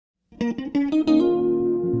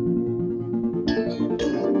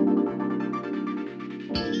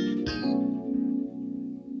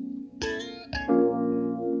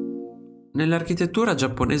Nell'architettura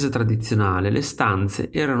giapponese tradizionale le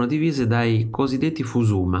stanze erano divise dai cosiddetti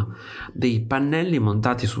fusuma, dei pannelli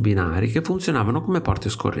montati su binari che funzionavano come porte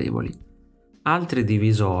scorrevoli. Altri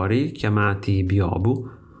divisori, chiamati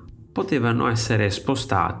byobu, potevano essere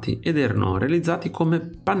spostati ed erano realizzati come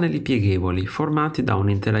pannelli pieghevoli formati da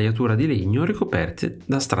un'intelaiatura di legno ricoperte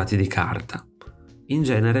da strati di carta. In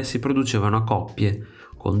genere si producevano a coppie,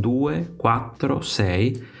 con 2, 4,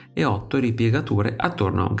 6 e 8 ripiegature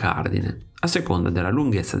attorno a un cardine, a seconda della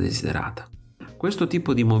lunghezza desiderata. Questo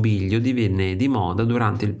tipo di mobilio divenne di moda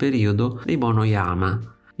durante il periodo dei monoyama,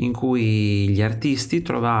 in cui gli artisti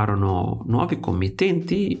trovarono nuovi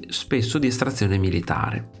committenti, spesso di estrazione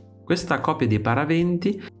militare. Questa coppia di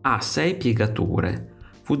paraventi ha 6 piegature.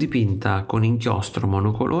 Fu dipinta con inchiostro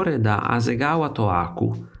monocolore da Hasegawa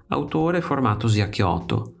Tohaku, autore formatosi a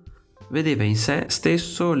Kyoto. Vedeva in sé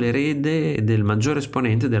stesso l'erede del maggiore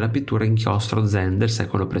esponente della pittura inchiostro zen del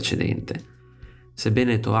secolo precedente.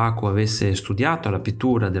 Sebbene Tohaku avesse studiato la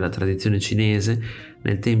pittura della tradizione cinese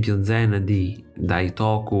nel tempio zen di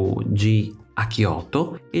Daitoku-ji a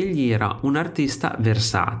Kyoto, egli era un artista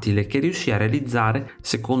versatile che riuscì a realizzare,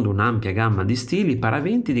 secondo un'ampia gamma di stili,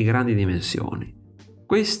 paraventi di grandi dimensioni.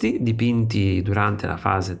 Questi, dipinti durante la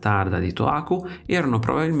fase tarda di Tohaku, erano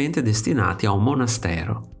probabilmente destinati a un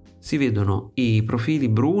monastero. Si vedono i profili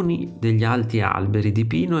bruni degli alti alberi di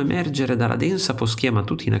pino emergere dalla densa foschia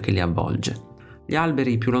mattutina che li avvolge. Gli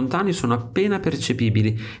alberi più lontani sono appena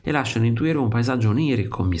percepibili e lasciano intuire un paesaggio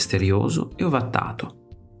onirico, misterioso e ovattato.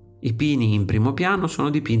 I pini in primo piano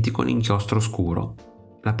sono dipinti con inchiostro scuro.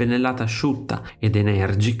 La pennellata asciutta ed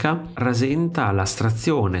energica rasenta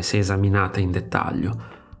l'astrazione se esaminata in dettaglio.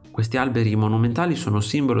 Questi alberi monumentali sono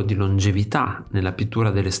simbolo di longevità nella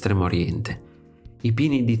pittura dell'Estremo Oriente. I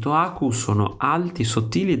pini di Tohaku sono alti,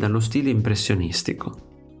 sottili dallo stile impressionistico.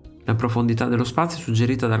 La profondità dello spazio è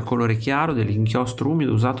suggerita dal colore chiaro dell'inchiostro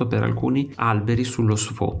umido usato per alcuni alberi sullo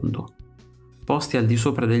sfondo. Posti al di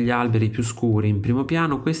sopra degli alberi più scuri in primo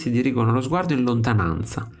piano, questi dirigono lo sguardo in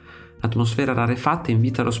lontananza. L'atmosfera rarefatta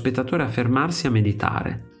invita lo spettatore a fermarsi a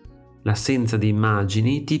meditare. L'assenza di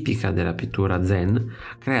immagini, tipica della pittura zen,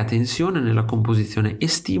 crea tensione nella composizione e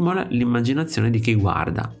stimola l'immaginazione di chi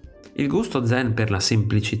guarda. Il gusto zen per la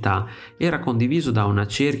semplicità era condiviso da una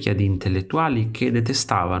cerchia di intellettuali che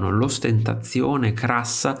detestavano l'ostentazione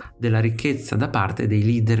crassa della ricchezza da parte dei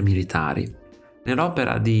leader militari.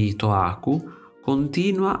 Nell'opera di Tohaku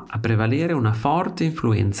continua a prevalere una forte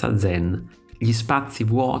influenza zen. Gli spazi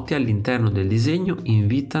vuoti all'interno del disegno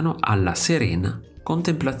invitano alla serena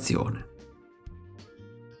contemplazione.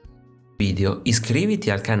 Video,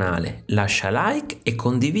 iscriviti al canale, lascia like e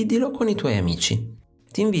condividilo con i tuoi amici.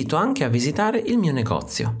 Ti invito anche a visitare il mio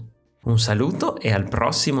negozio. Un saluto e al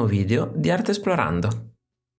prossimo video di Artesplorando.